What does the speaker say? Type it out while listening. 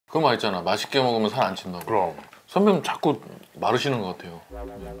그거 말있잖아. 맛있게 먹으면 살 안 찐다고. 그럼. 선배님 자꾸 마르시는 것 같아요.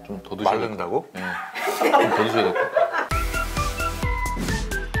 좀 더 드셔야 마른다고? 네. 좀 더 드셔야 될 것 같아요.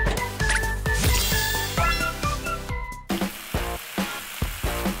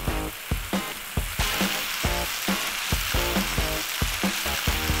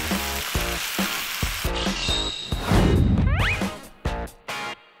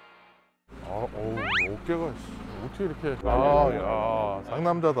 어깨가 어떻게 이렇게 야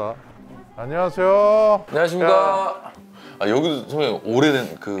상남자다. 안녕하세요. 안녕하십니까. 아 여기도 선배님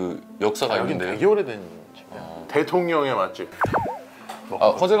오래된 그 역사가 여긴 있는데요. 되게 오래된 집이야. 대통령의 맛집. 아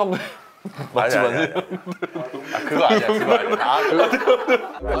허재 감독님 맛집 아니에요? 아 그거 아니야 그거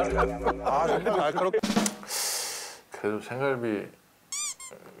아니야. 그렇게 그래도 생갈비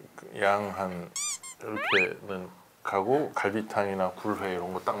양 한 이렇게는 가고 갈비탕이나 굴회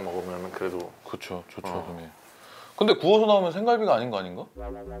이런 거 딱 먹으면 그래도 그렇죠, 좋죠, 선배님. 근데 구워서 나오면 생갈비가 아닌 거 아닌가?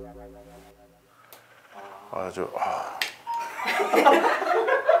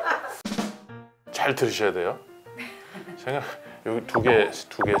 잘 들으셔야 돼요. 여기 두 개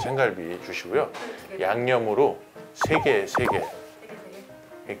생갈비 주시고요. 양념으로 세 개.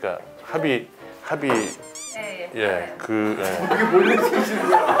 그러니까 합이 어떻게 몰래 시키시는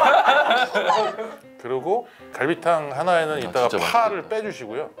거야? 그리고 갈비탕 하나에는 이따가 파를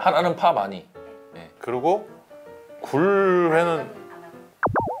빼주시고요. 하나는 파 많이. 네. 그리고 굴회는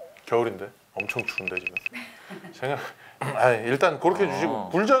겨울인데 엄청 추운데 지금. 일단 그렇게 주시고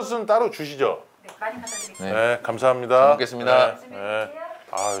굴젓은 따로 주시죠. 네, 많이 갖다 드릴게요. 네, 감사합니다. 잘 먹겠습니다. 네.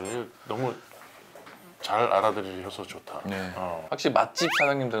 이게 너무 잘 알아들으셔서 좋다. 네. 확실히 맛집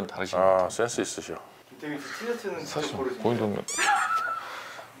사장님들은 다르신 것 같아요. 센스 있으셔. 김태균 씨 티셔츠는 사실 고르시는 고인돌.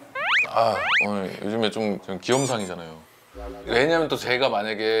 오늘 요즘에 좀 귀염상이잖아요. 왜냐면 또 제가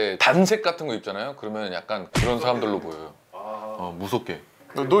만약에 단색 같은 거 입잖아요. 그러면 약간 그런 사람들로 보여요. 무섭게.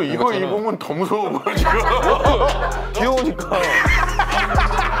 너 이거 입으면 더 무서워 보여 지금. 귀여우니까.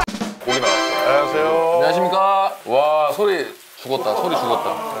 고기 나왔어요. 안녕하세요. 안녕하십니까. 와 소리 죽었다. 소리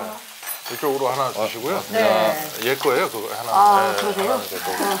죽었다. 이쪽으로 하나 주시고요. 네. 얘 거예요 그거 하나. 그러세요?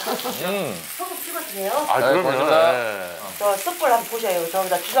 소금 찍어주세요. 그러면 고맙습니다. 저 숯불 한번 보셔요.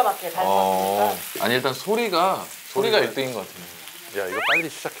 저기다 기가 막히게 잘 먹으니까. 아니 일단 소리가 1등인 것 같아요. 야 이거 빨리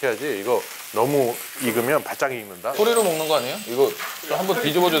시작해야지. 이거 너무 익으면 바짝 익는다. 소리로 먹는 거 아니에요? 이거 좀 한번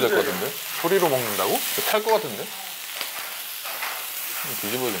뒤집어줘야 될 것 같은데? 소리로 먹는다고? 탈 것 같은데?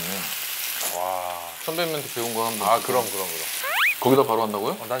 뒤집어야겠네. 와. 선배님한테 배운 거 한번. 그럼. 거기다 바로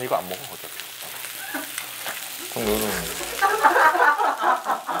한다고요? 난 이거 안 먹어 어차피. 그럼 여기는.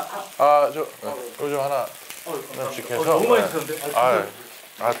 요즘 하나 시켜서. 너무 많이 드셨는데?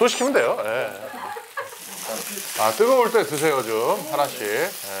 또 시키면 돼요. 예. 뜨거울 때 드세요 좀 하나씩.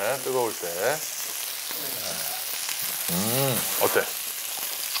 뜨거울 때. 어때?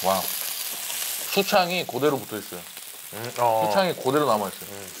 와. 수창이 그대로 붙어 있어요. 수창이 그대로 남아 있어요.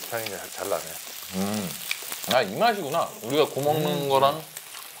 수창이 잘 나네. 이 맛이구나. 우리가 구워 먹는 거랑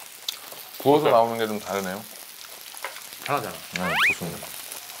구워서 나오는 게 좀 다르네요. 편하잖아. 네, 좋습니다.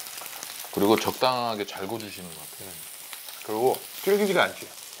 그리고 적당하게 잘 구워주시는 것 같아요. 그리고 질기지가 않지.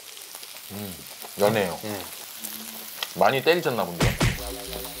 연해요. 많이 때리셨나 본데요?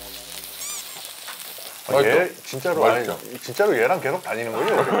 얘 진짜로 맛있죠? 진짜로 얘랑 계속 다니는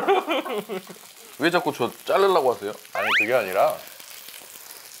거죠? 왜 자꾸 저 자르려고 하세요? 아니 그게 아니라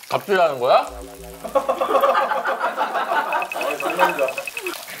갑질하는 거야?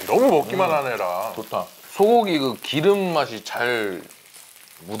 너무 먹기만 하네라. 좋다. 소고기 그 기름 맛이 잘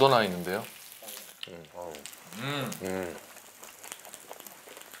묻어나 있는데요.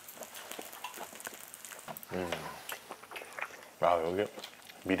 여기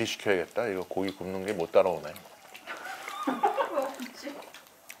미리 시켜야겠다. 이거 고기 굽는 게 못 따라오네.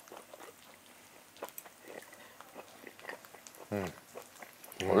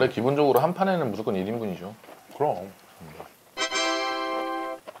 원래 기본적으로 한 판에는 무조건 1인분이죠. 그럼.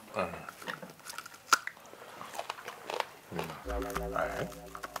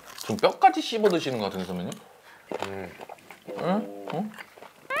 좀 뼈까지 씹어 드시는 것 같은데 선배님? 응?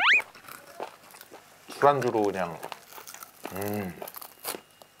 술안주로 그냥.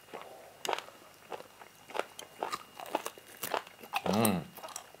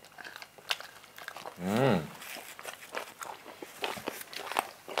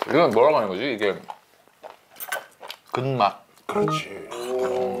 이건 뭐라고 하는 거지? 이게 근막. 그렇지.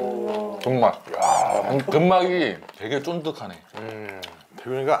 근막. 근막이 되게 쫀득하네.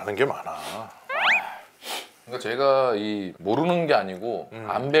 태균이가 아는 게 많아. 그러니까 제가 이 모르는 게 아니고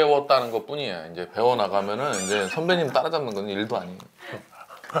안 배웠다는 것 뿐이에요. 이제 배워 나가면은 이제 선배님 따라잡는 건 일도 아니에요.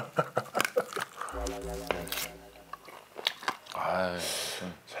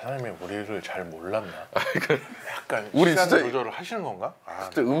 사장님이 우리를 잘 몰랐나? 약간 우리 시간 진짜- 조절을 하시는 건가? 아,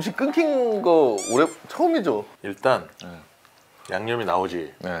 진짜 음식 끊긴 거 올해 처음이죠. 일단 네. 양념이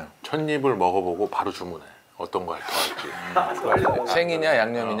나오지. 네. 첫 입을 먹어보고 바로 주문해. 어떤 거 더할지. 추가할지. 생이냐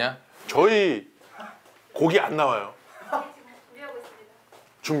양념이냐? 저희 고기 안 나와요. 준비하고 있습니다.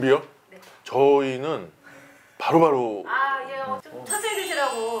 준비요? 네. 저희는 바로바로 아, 예, 좀 천천히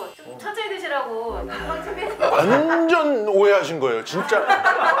드시라고. 좀 천천히 드시라고. 금방 준비해. 완전 오해하신 거예요. 진짜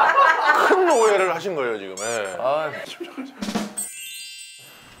큰 오해를 하신 거예요 지금. 예. 아,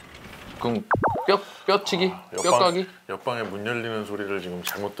 그럼 뼈치기? 뼈까기? 옆방에 문 열리는 소리를 지금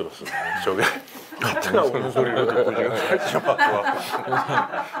잘못 들었어. 저게 카트가 오는 소리를 듣고 지금 살짝 바꿔.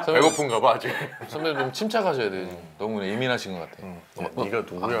 배고픈가 봐 아직. 선배님 좀 침착하셔야 돼요. 지금. 너무 예민하신 것 같아. 네가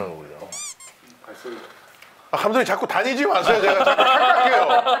누구냐고 그래. 아, 감독님 자꾸 다니지 마세요. 제가 자꾸 착각해요.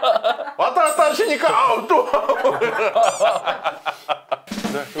 왔다 갔다 하시니까 또.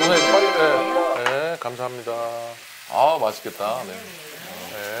 네, 선생님 빨리. 네. 네, 감사합니다. 아 맛있겠다. 네.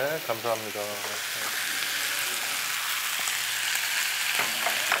 네, 감사합니다.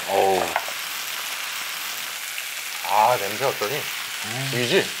 어우, 아, 냄새 어떠니?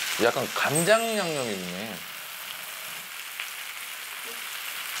 죽이지? 약간 간장 양념이 있네.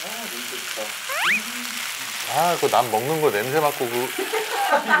 아, 그거 남 먹는 거 냄새 맡고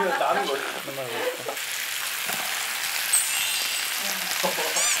나는 거지.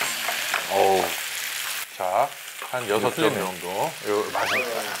 어우. 자, 한 6점 틀리네. 정도. 이거 맛있다.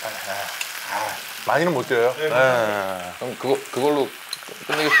 많이는 못 줘요. 네. 그럼 그걸로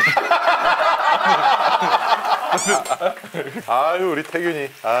끝내겠습니다. 아유, 우리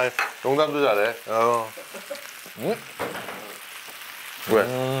태균이. 아, 농담도 잘해.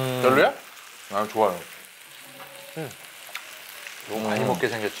 왜? 별로야? 아, 좋아요. 너무 많이 먹게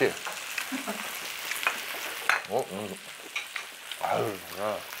생겼지? 아유,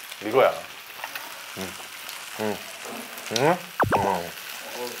 야, 이거야.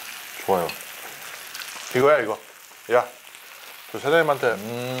 좋아요. 이거야, 이거. 야, 저 사장님한테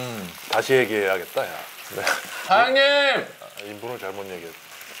다시 얘기해야겠다, 야. 네. 사장님! 아, 인분을 잘못 얘기했어.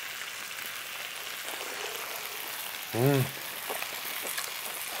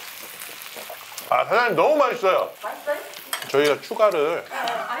 아, 사장님 너무 맛있어요. 맛있어요? 저희가 추가를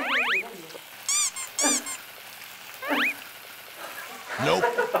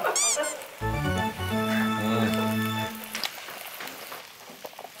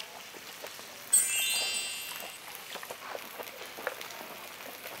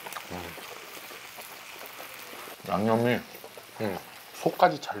양념이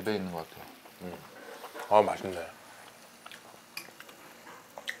속까지 잘 배 있는 것 같아요. 아, 맛있네.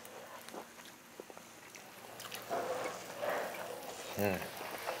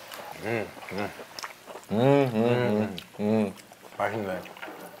 맛있네.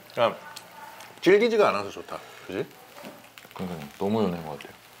 그냥 질기지가 않아서 좋다. 그지? 그러니까 너무 연한 것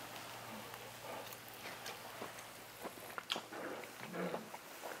같아요.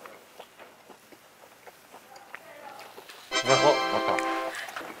 맞다.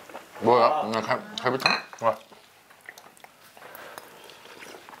 뭐야? 갈비탕?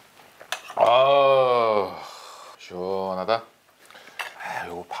 아, 시원하다. 아,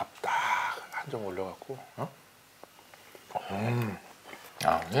 요거 밥 딱 한 점 올려갖고.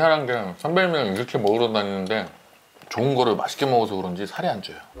 아, 희한한 게 선배님이랑 이렇게 먹으러 다니는데 좋은 거를 맛있게 먹어서 그런지 살이 안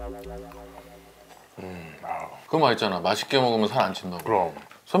쪄요. 그 말 있잖아. 맛있게 먹으면 살 안 찐다고. 그럼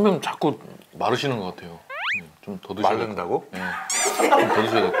선배님 자꾸 마르시는 것 같아요. 좀 더 드셔야 될 것 마른다고? 같아요. 네. 좀 더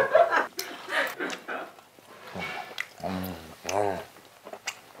드셔야 될 것 같아요.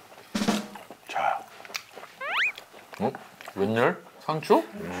 자, 웬열? 상추?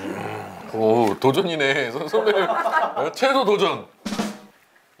 오, 도전이네. 선배님. 채소 도전.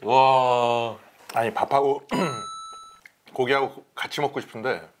 와. 아니 밥하고 고기하고 같이 먹고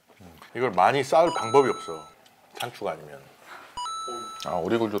싶은데 이걸 많이 쌓을 방법이 없어. 상추가 아니면. 아,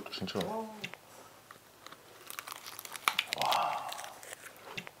 오리굴젓도 진짜.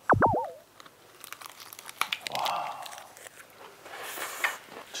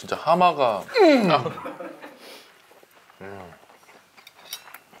 진짜 하마가.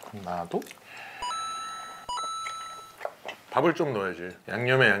 나도? 밥을 좀 넣어야지.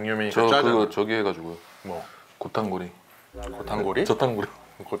 양념에 양념이니까 저 짜잖아. 그거 저기 해가지고요. 뭐 고탄고리. 고탄고리? 저탄고리.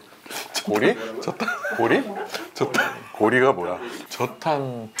 고리? 고리? 고리가 뭐야?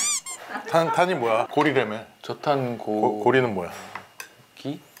 저탄. 탄이 뭐야? 고리라며. 저탄고. 고리는 뭐야?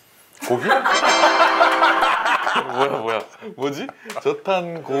 기? 고기? 뭐야? 뭐지?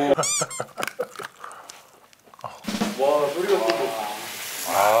 저탄고. 와, 소리가 또.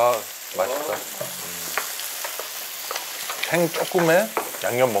 아, 맛있다. 생 조금 해?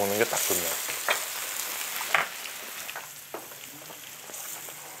 양념 먹는 게 딱 좋네요.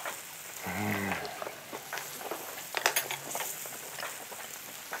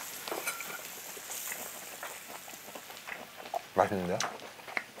 맛있는데요?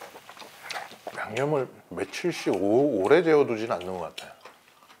 양념을 며칠씩 오래 재워두진 않는 것 같아요.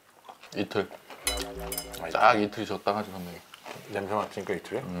 이틀. 딱 이틀 졌다가 지금 냄새 맡으니까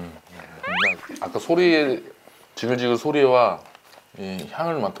이틀이요? 아까 소리 지글지글 소리와 이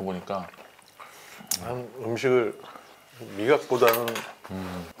향을 맡아보니까 난 음식을 미각보다는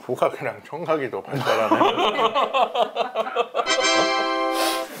후각이랑 청각이 더 발달하네.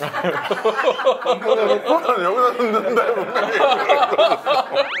 여기다 넣는다 분명히.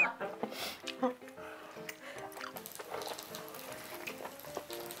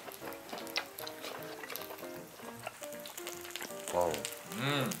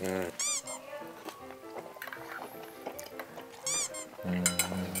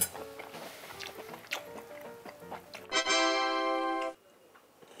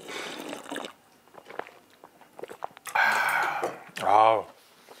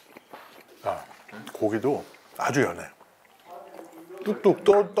 고기도 아주 연해. 뚝뚝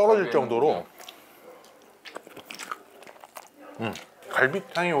떨어질 정도로.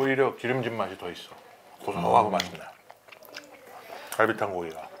 갈비탕이 오히려 기름진 맛이 더 있어. 고소하고 맛있네. 갈비탕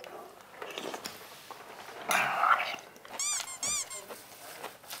고기가.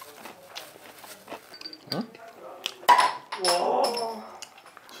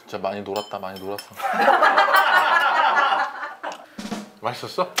 진짜 많이 놀았다, 많이 놀았어.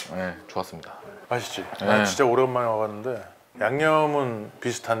 맛있었어? 네, 좋았습니다. 맛있지? 네. 난 진짜 오랜만에 와봤는데 양념은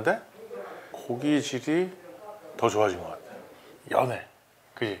비슷한데 고기 질이 더 좋아진 것 같아. 연해.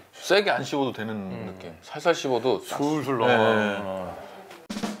 그지? 세게 안 씹어도 되는 느낌. 살살 씹어도 술술 네. 넘어.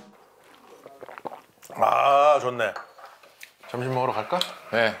 아 좋네. 점심 먹으러 갈까?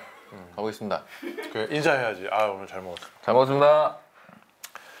 네, 가보겠습니다. 그 인사해야지. 아 오늘 잘 먹었어. 잘 먹었습니다.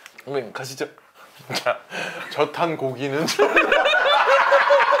 선배님 가시죠. 자, 젖한 고기는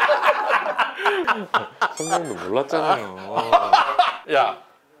선배님도 몰랐잖아요. 야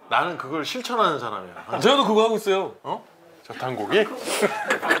나는 그걸 실천하는 사람이야. 저도 그거 하고 있어요. 어? 젖한 고기?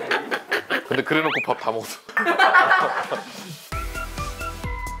 근데 그래놓고 밥 다 먹었어.